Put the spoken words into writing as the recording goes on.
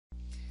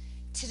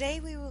Today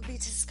we will be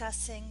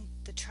discussing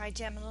the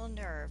trigeminal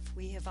nerve.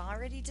 We have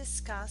already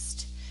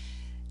discussed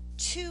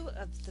two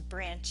of the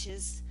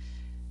branches,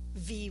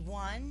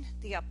 V1,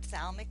 the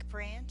ophthalmic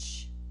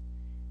branch,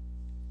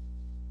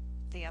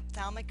 the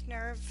ophthalmic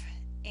nerve,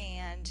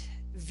 and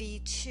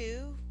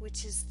V2,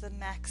 which is the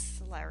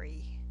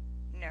maxillary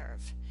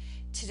nerve.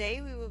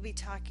 Today we will be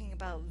talking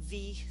about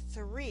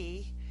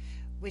V3,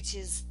 which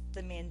is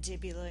the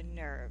mandibular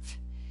nerve.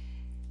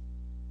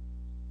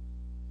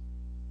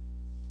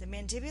 The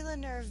mandibular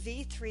nerve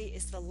V3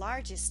 is the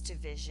largest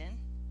division.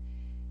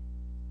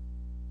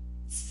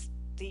 It's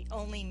the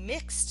only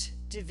mixed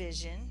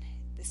division.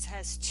 This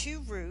has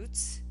two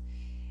roots,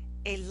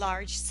 a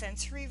large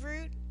sensory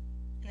root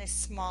and a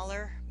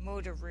smaller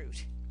motor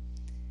root.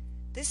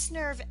 This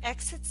nerve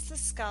exits the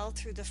skull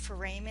through the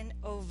foramen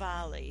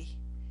ovale.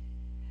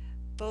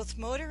 Both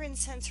motor and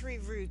sensory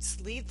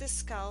roots leave the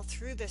skull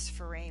through this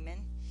foramen,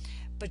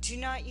 but do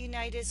not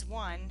unite as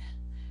one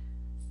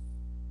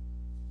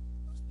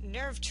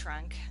nerve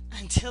trunk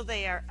until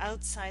they are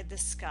outside the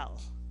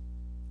skull.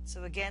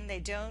 So again, they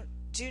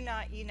do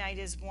not unite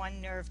as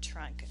one nerve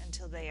trunk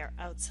until they are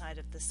outside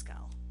of the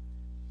skull.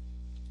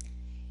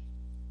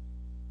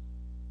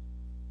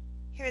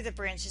 Here are the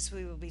branches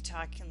we will be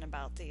talking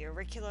about: the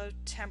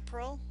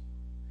auriculotemporal,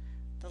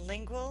 the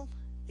lingual,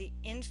 the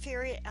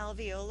inferior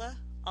alveolar,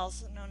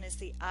 also known as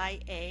the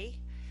IA,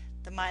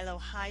 the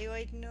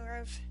mylohyoid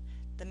nerve,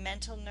 the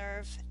mental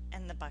nerve,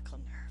 and the buccal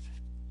nerve.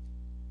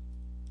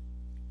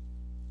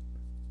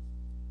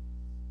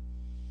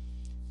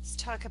 Let's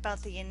talk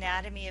about the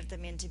anatomy of the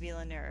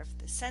mandibular nerve.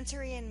 The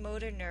sensory and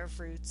motor nerve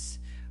roots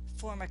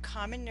form a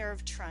common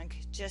nerve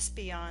trunk just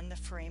beyond the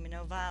foramen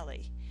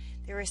ovale.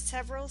 There are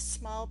several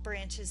small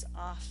branches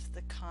off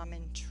the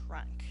common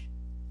trunk.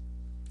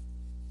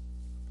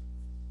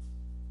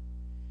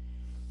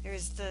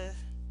 There's the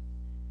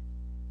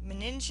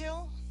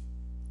meningeal,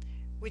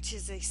 which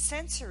is a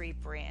sensory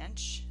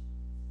branch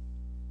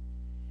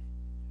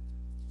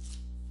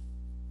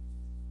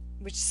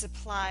which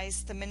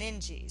supplies the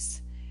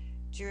meninges.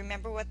 Do you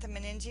remember what the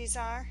meninges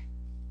are?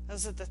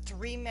 Those are the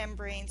three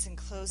membranes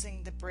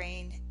enclosing the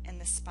brain and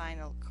the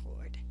spinal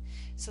cord.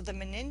 So the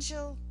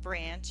meningeal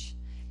branch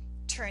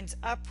turns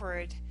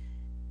upward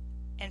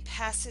and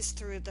passes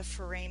through the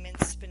foramen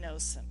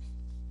spinosum.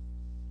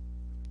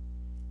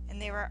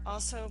 And there are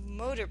also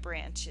motor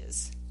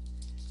branches,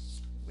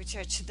 which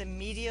are to the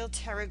medial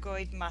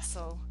pterygoid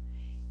muscle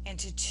and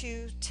to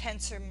two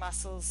tensor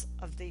muscles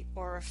of the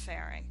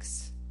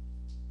oropharynx.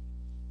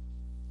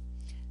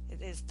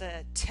 It is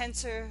the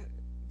tensor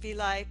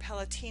veli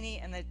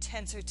palatini and the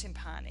tensor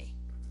tympani.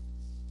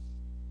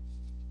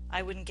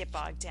 I wouldn't get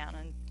bogged down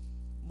on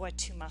what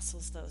two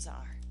muscles those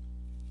are.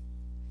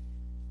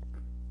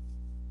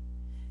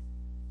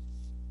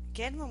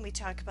 Again, when we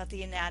talk about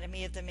the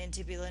anatomy of the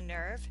mandibular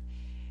nerve,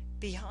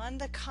 beyond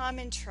the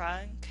common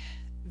trunk,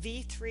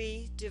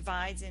 V3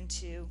 divides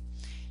into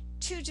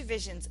two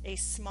divisions, a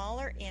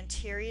smaller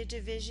anterior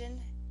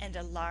division and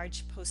a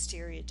large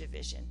posterior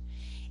division.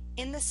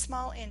 In the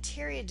small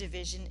anterior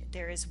division,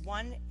 there is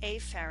one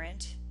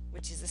afferent,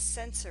 which is a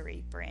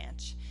sensory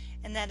branch,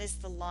 and that is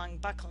the long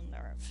buccal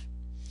nerve.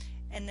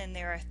 And then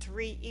there are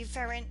three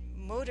efferent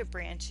motor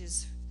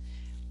branches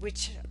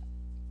which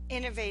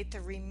innervate the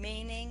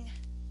remaining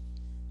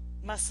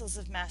muscles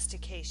of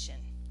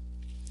mastication.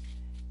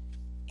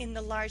 In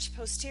the large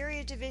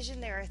posterior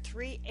division, there are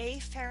three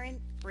afferent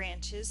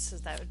branches, so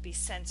that would be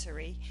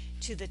sensory,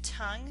 to the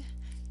tongue,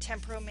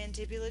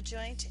 temporomandibular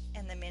joint,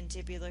 and the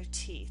mandibular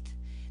teeth.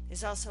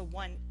 There's also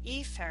one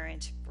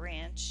efferent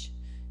branch,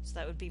 so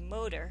that would be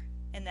motor,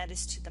 and that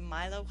is to the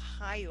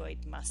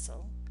mylohyoid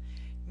muscle.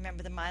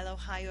 Remember, the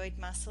mylohyoid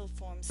muscle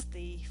forms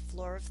the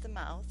floor of the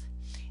mouth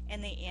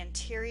and the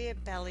anterior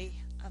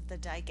belly of the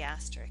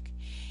digastric.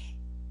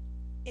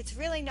 It's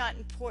really not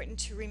important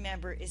to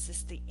remember, is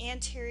this the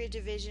anterior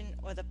division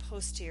or the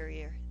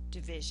posterior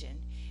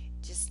division?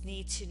 Just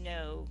need to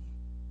know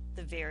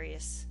the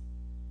various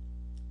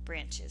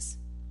branches.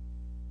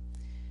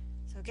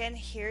 So again,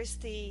 here's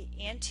the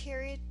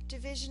anterior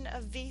division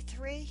of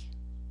V3,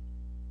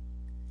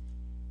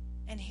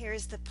 and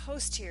here's the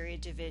posterior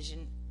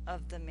division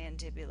of the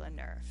mandibular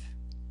nerve.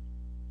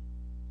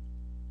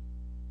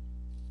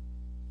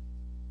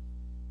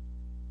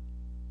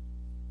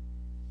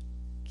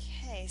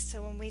 Okay,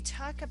 so when we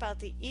talk about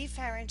the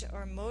efferent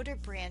or motor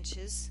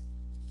branches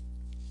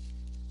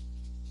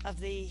of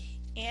the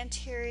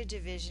anterior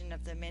division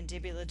of the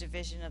mandibular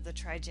division of the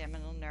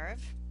trigeminal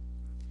nerve,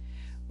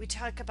 we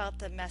talk about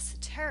the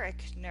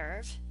mesenteric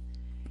nerve.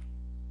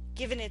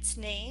 Given its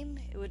name,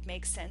 it would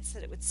make sense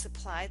that it would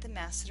supply the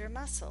masseter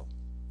muscle.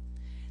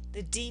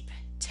 The deep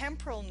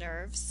temporal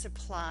nerves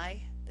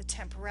supply the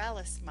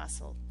temporalis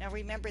muscle. Now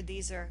remember,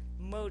 these are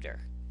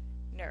motor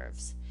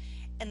nerves.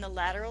 And the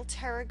lateral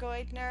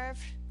pterygoid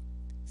nerve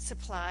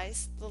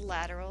supplies the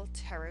lateral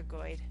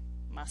pterygoid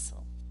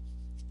muscle.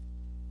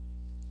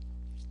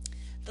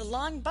 The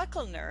long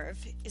buccal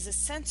nerve is a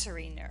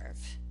sensory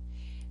nerve.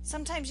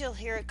 Sometimes you'll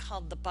hear it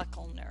called the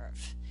buccal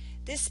nerve.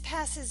 This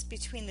passes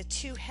between the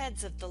two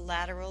heads of the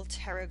lateral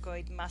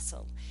pterygoid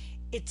muscle.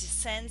 It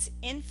descends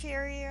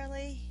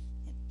inferiorly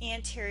and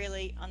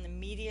anteriorly on the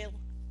medial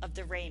of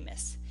the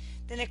ramus.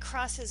 Then it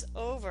crosses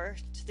over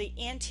to the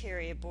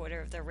anterior border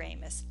of the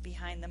ramus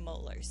behind the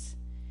molars.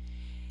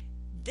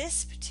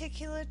 This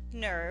particular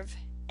nerve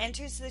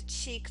enters the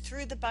cheek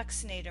through the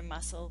buccinator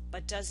muscle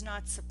but does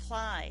not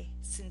supply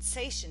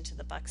sensation to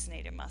the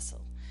buccinator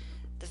muscle.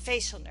 The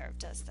facial nerve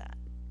does that.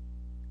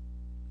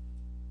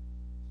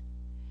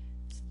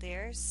 So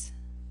there's,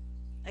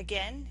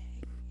 again,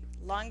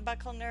 long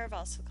buccal nerve,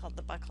 also called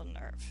the buccal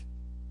nerve.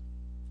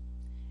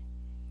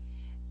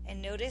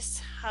 And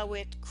notice how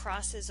it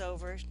crosses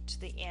over to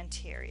the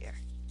anterior.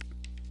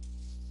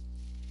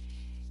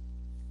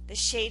 The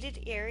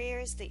shaded area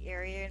is the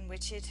area in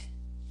which it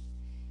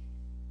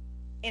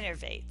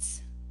innervates.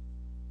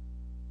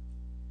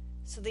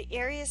 So the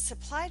areas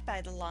supplied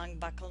by the long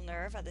buccal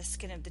nerve are the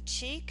skin of the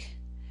cheek,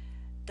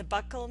 the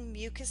buccal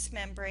mucous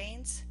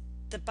membranes,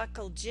 the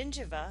buccal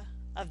gingiva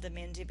of the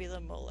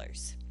mandibular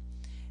molars.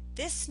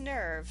 This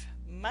nerve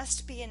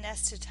must be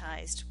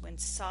anesthetized when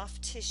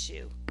soft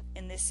tissue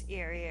in this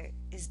area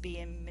is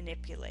being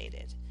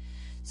manipulated.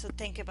 So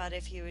think about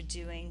if you were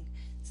doing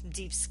some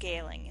deep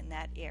scaling in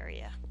that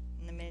area,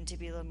 in the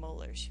mandibular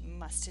molars. You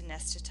must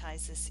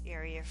anesthetize this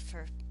area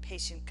for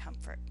patient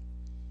comfort.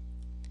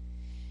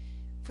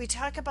 If we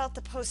talk about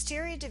the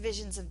posterior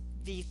divisions of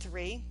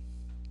V3,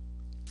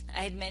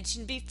 I had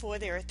mentioned before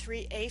there are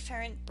three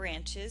afferent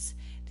branches.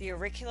 The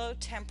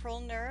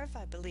auriculotemporal nerve,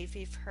 I believe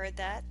you've heard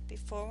that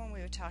before when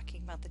we were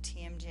talking about the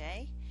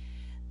TMJ,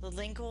 the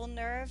lingual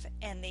nerve,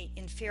 and the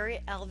inferior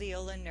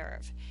alveolar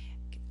nerve.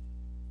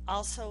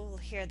 Also we'll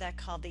hear that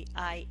called the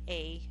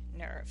IA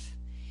nerve.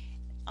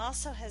 It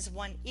also has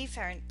one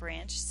efferent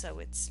branch, so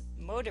it's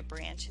motor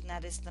branch, and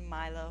that is the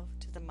mylo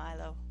to the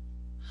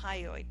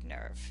mylohyoid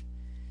nerve.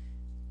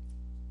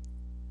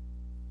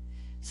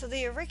 So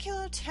the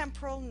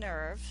auriculotemporal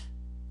nerve,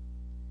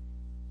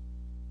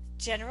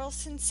 general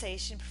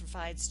sensation,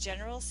 provides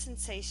general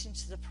sensation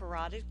to the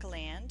parotid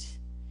gland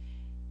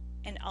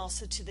and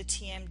also to the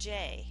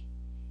TMJ,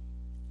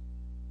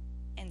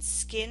 and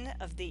skin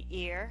of the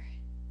ear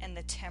and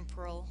the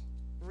temporal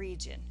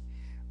region.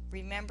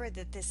 Remember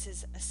that this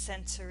is a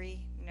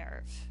sensory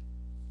nerve.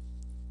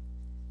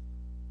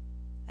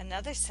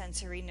 Another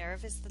sensory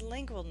nerve is the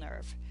lingual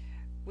nerve,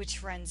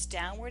 which runs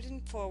downward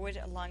and forward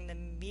along the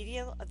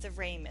medial of the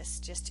ramus,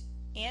 just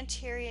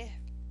anterior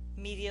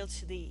medial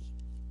to the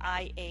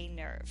IA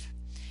nerve.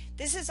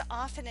 This is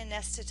often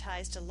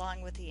anesthetized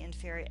along with the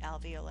inferior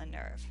alveolar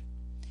nerve.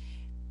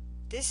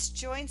 This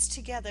joins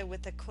together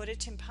with the coda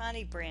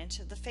tympani branch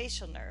of the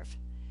facial nerve.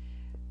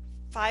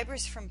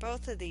 Fibers from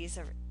both of these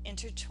are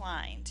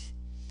intertwined.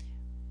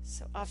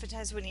 So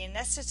oftentimes when you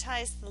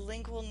anesthetize the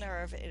lingual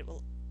nerve,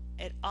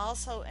 it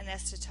also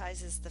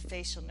anesthetizes the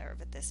facial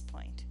nerve at this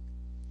point.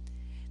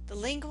 The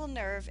lingual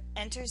nerve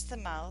enters the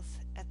mouth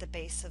at the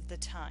base of the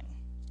tongue.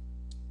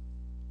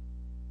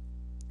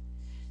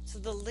 So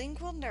the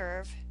lingual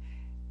nerve,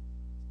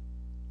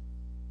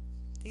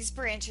 these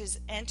branches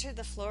enter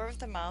the floor of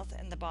the mouth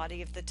and the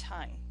body of the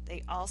tongue.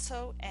 They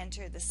also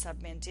enter the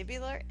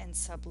submandibular and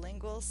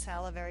sublingual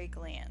salivary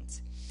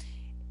glands.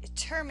 It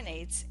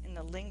terminates in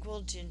the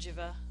lingual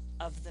gingiva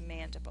of the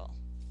mandible.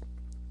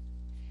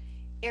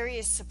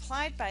 Areas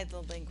supplied by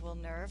the lingual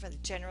nerve are the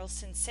general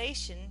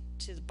sensation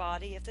to the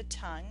body of the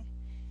tongue,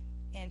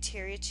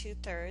 anterior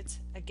 2/3.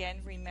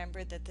 Again,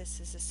 remember that this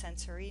is a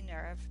sensory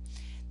nerve.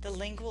 The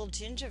lingual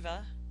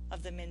gingiva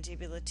of the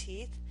mandibular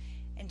teeth,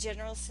 and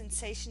general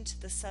sensation to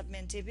the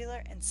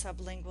submandibular and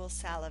sublingual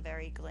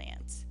salivary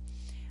glands.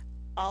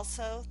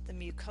 Also, the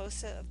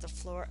mucosa of the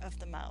floor of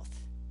the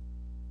mouth.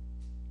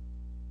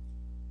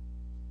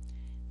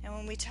 And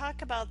when we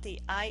talk about the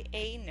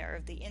IA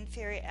nerve, the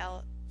inferior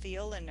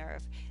alveolar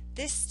nerve,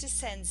 this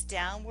descends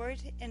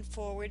downward and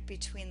forward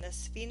between the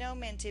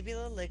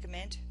sphenomandibular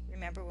ligament.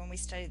 Remember when we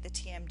studied the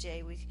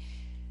TMJ, we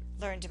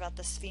learned about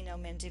the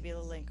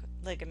sphenomandibular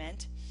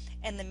ligament,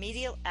 and the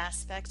medial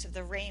aspect of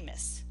the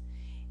ramus.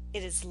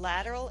 It is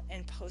lateral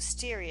and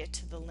posterior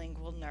to the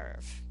lingual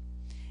nerve.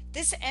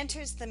 This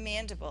enters the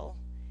mandible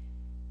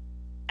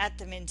at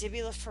the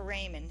mandibular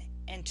foramen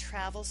and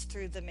travels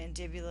through the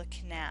mandibular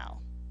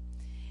canal.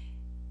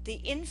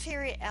 The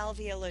inferior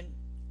alveolar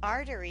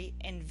artery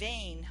and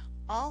vein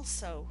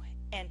also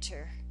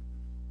enter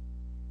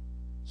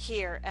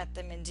here at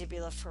the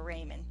mandibular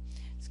foramen.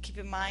 So keep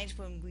in mind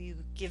when we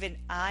give an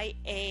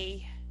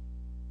IA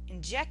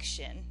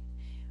injection,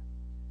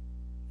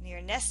 when you're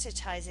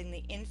anesthetizing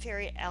the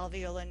inferior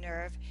alveolar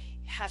nerve,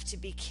 you have to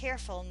be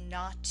careful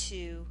not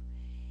to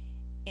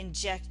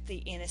inject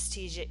the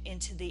anesthesia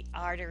into the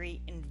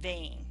artery and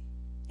vein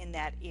in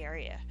that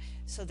area.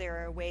 So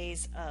there are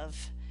ways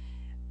of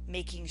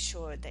making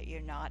sure that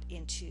you're not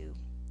into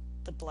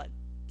the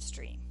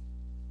bloodstream.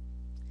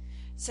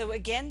 So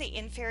again, the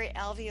inferior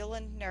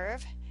alveolar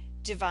nerve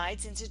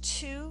divides into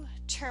two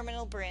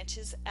terminal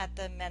branches at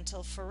the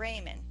mental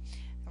foramen,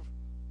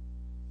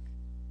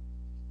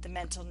 the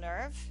mental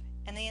nerve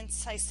and the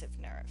incisive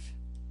nerve.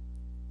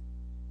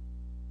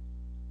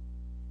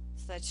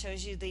 that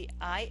shows you the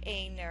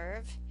IA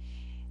nerve.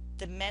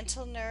 The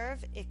mental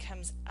nerve, it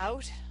comes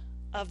out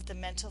of the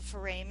mental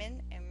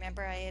foramen. And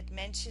remember, I had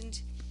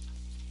mentioned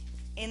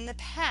in the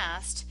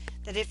past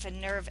that if a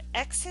nerve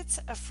exits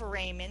a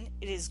foramen,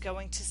 it is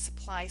going to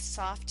supply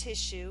soft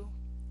tissue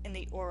in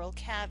the oral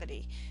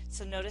cavity.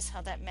 So notice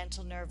how that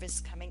mental nerve is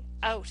coming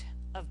out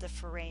of the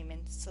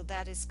foramen. So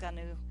that is going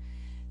to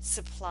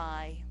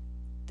supply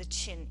the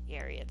chin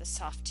area, the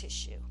soft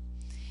tissue.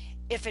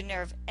 If a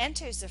nerve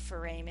enters the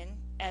foramen,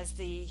 as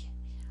the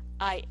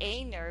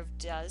IA nerve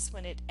does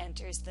when it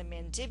enters the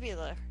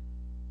mandibular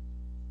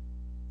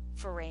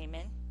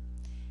foramen,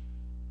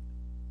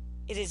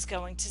 it is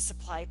going to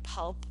supply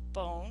pulp,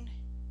 bone,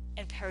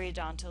 and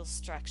periodontal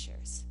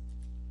structures.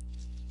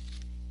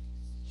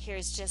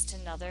 Here's just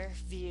another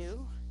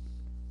view.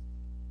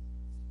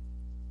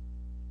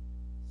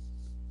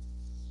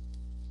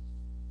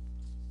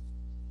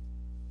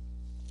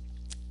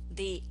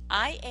 The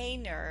IA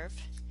nerve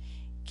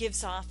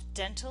gives off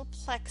dental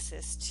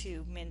plexus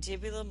to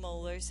mandibular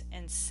molars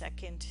and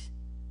second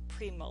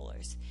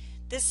premolars.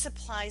 This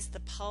supplies the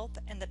pulp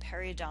and the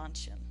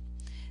periodontium.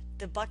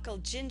 The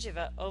buccal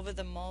gingiva over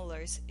the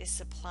molars is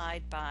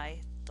supplied by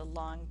the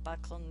long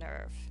buccal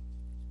nerve.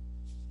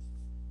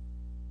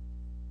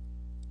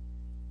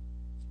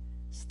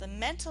 So the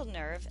mental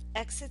nerve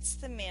exits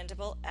the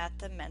mandible at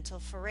the mental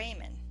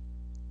foramen.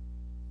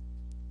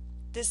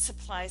 This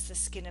supplies the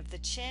skin of the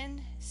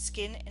chin,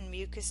 skin and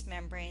mucous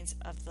membranes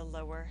of the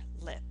lower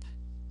lip.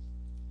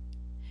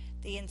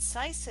 The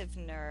incisive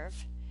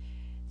nerve,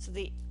 so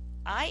the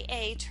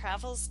IA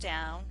travels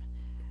down,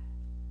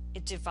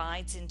 it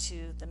divides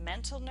into the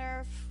mental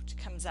nerve, which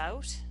comes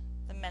out,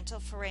 the mental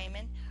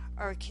foramen,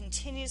 or it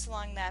continues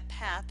along that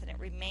path and it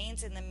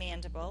remains in the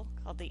mandible,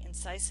 called the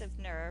incisive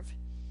nerve.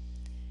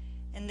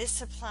 And this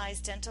supplies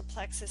dental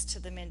plexus to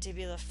the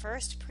mandibular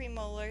first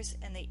premolars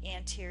and the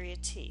anterior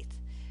teeth,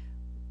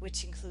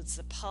 which includes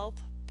the pulp,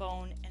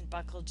 bone, and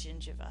buccal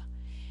gingiva.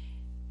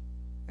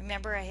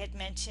 Remember, I had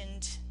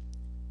mentioned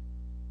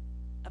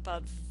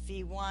about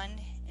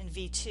V1 and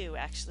V2.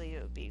 Actually,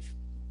 it would be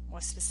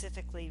more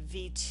specifically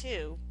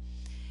V2.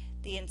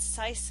 The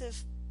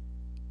incisive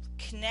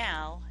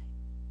canal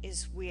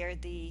is where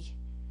the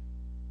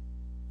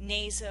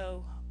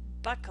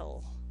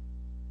nasobuccal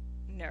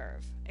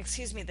nerve, the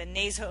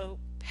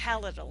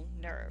nasopalatal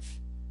nerve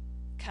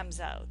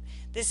comes out.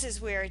 This is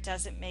where it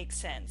doesn't make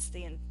sense.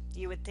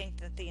 You would think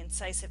that the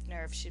incisive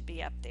nerve should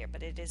be up there,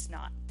 but it is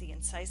not. The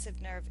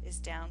incisive nerve is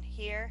down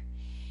here,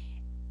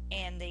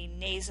 and the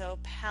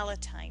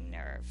nasopalatine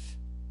nerve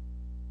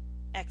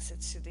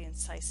exits through the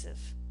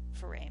incisive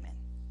foramen.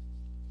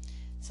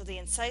 So the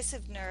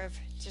incisive nerve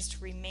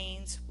just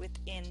remains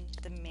within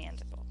the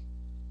mandible.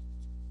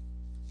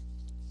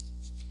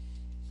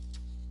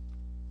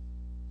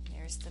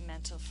 There's the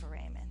mental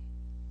foramen.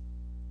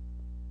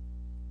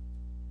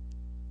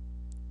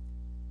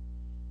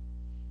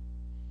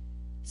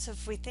 So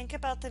if we think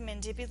about the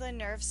mandibular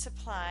nerve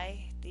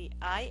supply, the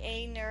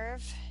IA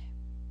nerve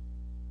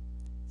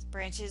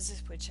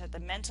branches, which are the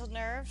mental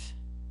nerve,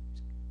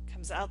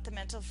 comes out the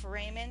mental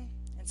foramen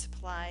and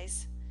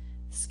supplies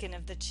the skin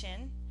of the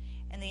chin,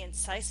 and the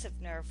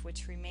incisive nerve,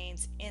 which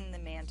remains in the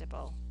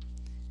mandible.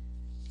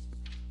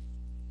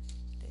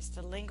 There's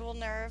the lingual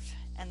nerve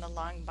and the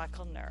long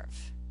buccal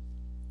nerve.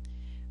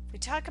 If we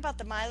talk about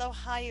the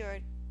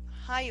mylohyoid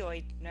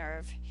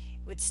nerve,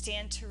 it would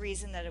stand to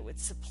reason that it would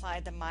supply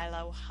the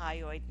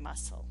mylohyoid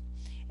muscle.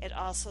 It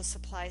also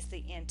supplies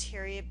the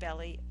anterior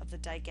belly of the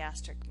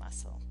digastric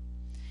muscle.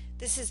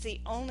 This is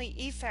the only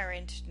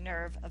efferent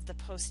nerve of the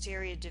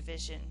posterior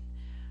division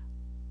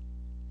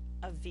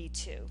of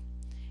V2.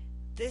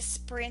 This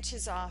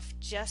branches off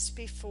just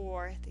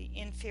before the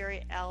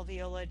inferior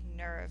alveolar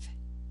nerve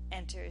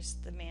enters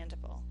the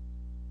mandible.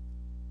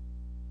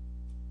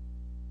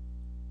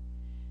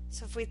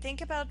 So if we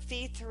think about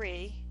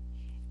V3,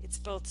 it's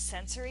both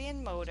sensory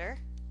and motor.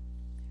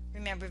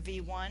 Remember,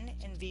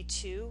 V1 and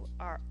V2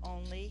 are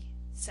only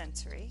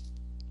sensory.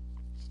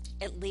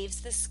 It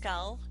leaves the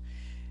skull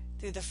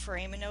through the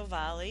foramen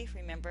ovale.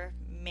 Remember,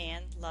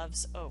 man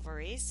loves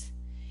ovaries.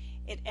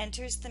 It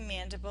enters the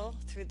mandible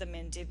through the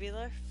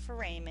mandibular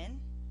foramen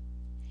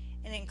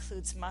and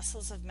includes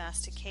muscles of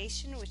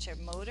mastication, which are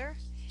motor,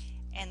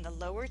 and the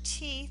lower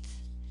teeth,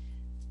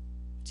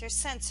 which are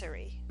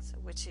sensory, so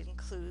which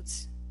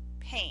includes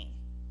pain.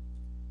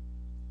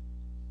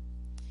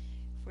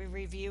 If we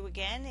review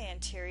again,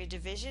 anterior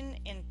division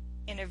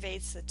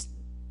innervates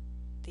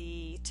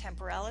the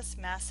temporalis,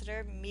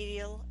 masseter,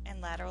 medial,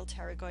 and lateral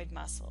pterygoid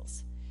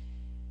muscles.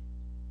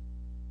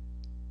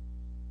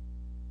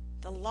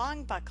 The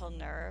long buccal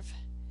nerve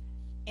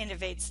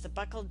innervates the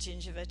buccal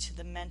gingiva to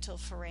the mental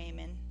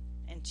foramen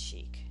and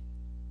cheek.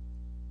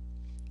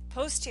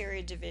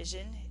 Posterior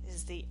division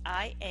is the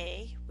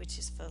IA, which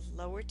is for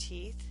lower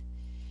teeth.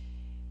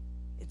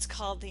 It's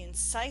called the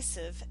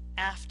incisive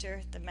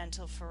after the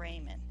mental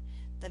foramen.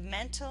 The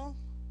mental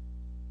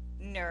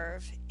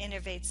nerve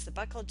innervates the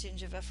buccal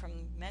gingiva from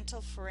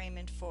mental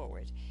foramen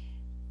forward,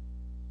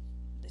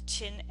 the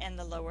chin and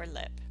the lower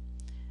lip.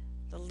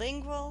 The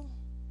lingual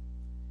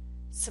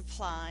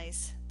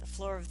supplies the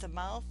floor of the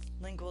mouth,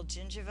 lingual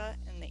gingiva,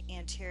 and the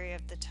anterior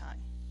of the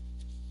tongue.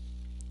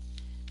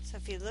 So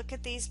if you look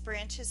at these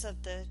branches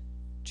of the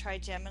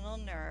trigeminal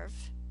nerve,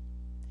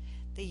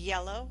 the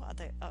yellow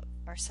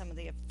are some of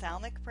the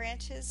ophthalmic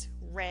branches,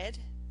 red,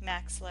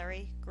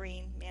 maxillary,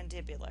 green,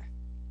 mandibular.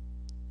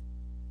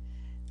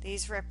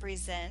 These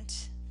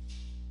represent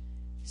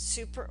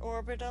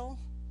supraorbital,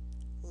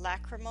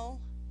 lacrimal,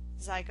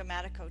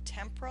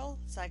 zygomaticotemporal,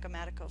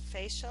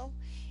 zygomaticofacial,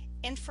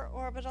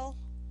 infraorbital,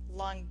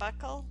 long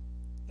buccal,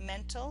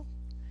 mental,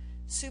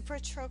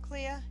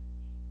 supratrochlear,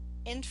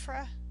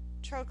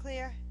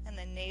 infratrochlear, and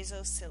the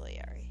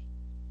nasociliary.